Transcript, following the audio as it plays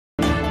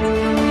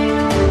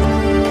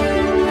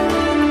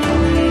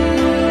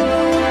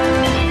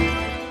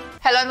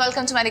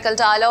welcome to Medical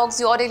Dialogues,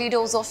 your daily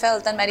dose of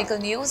health and medical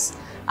news.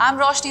 I'm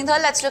Roshni Dhar.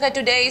 Let's look at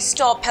today's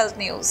top health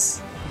news.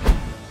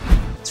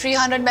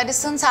 300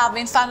 medicines have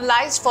been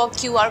finalized for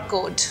QR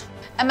code.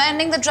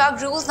 Amending the Drug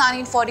Rules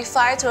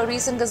 1945 through a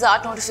recent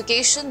Gazette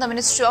notification, the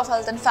Ministry of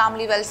Health and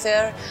Family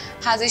Welfare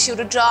has issued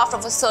a draft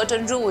of a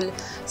certain rule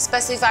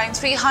specifying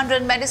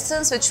 300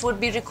 medicines which would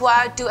be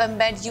required to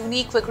embed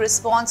unique quick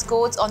response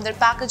codes on their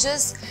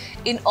packages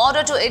in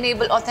order to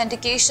enable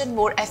authentication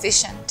more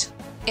efficient.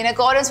 In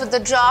accordance with the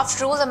draft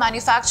rule, the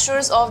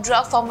manufacturers of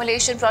drug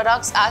formulation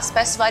products as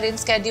specified in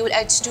Schedule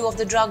H2 of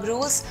the Drug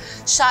Rules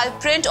shall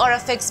print or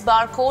affix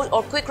barcode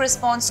or quick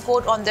response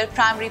code on their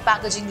primary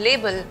packaging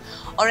label,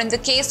 or in the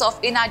case of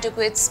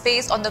inadequate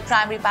space on the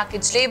primary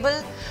package label,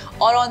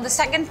 or on the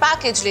second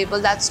package label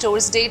that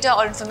stores data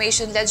or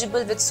information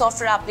legible with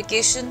software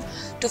application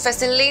to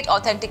facilitate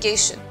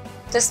authentication.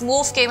 This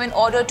move came in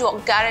order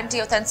to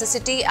guarantee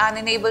authenticity and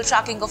enable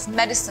tracking of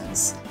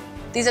medicines.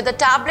 These are the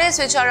tablets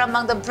which are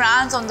among the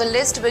brands on the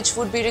list which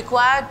would be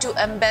required to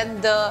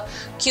embed the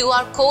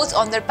QR codes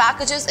on their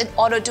packages in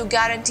order to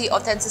guarantee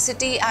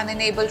authenticity and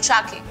enable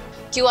tracking.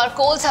 QR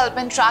codes help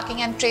in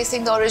tracking and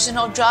tracing the origin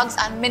of drugs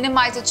and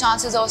minimize the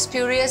chances of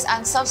spurious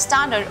and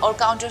substandard or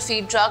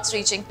counterfeit drugs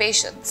reaching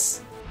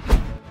patients.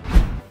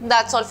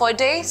 That's all for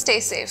today. Stay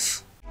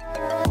safe.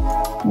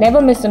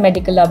 Never miss a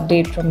medical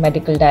update from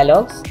Medical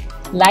Dialogues.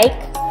 Like,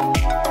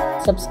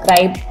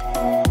 subscribe,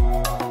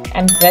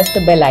 and press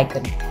the bell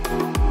icon.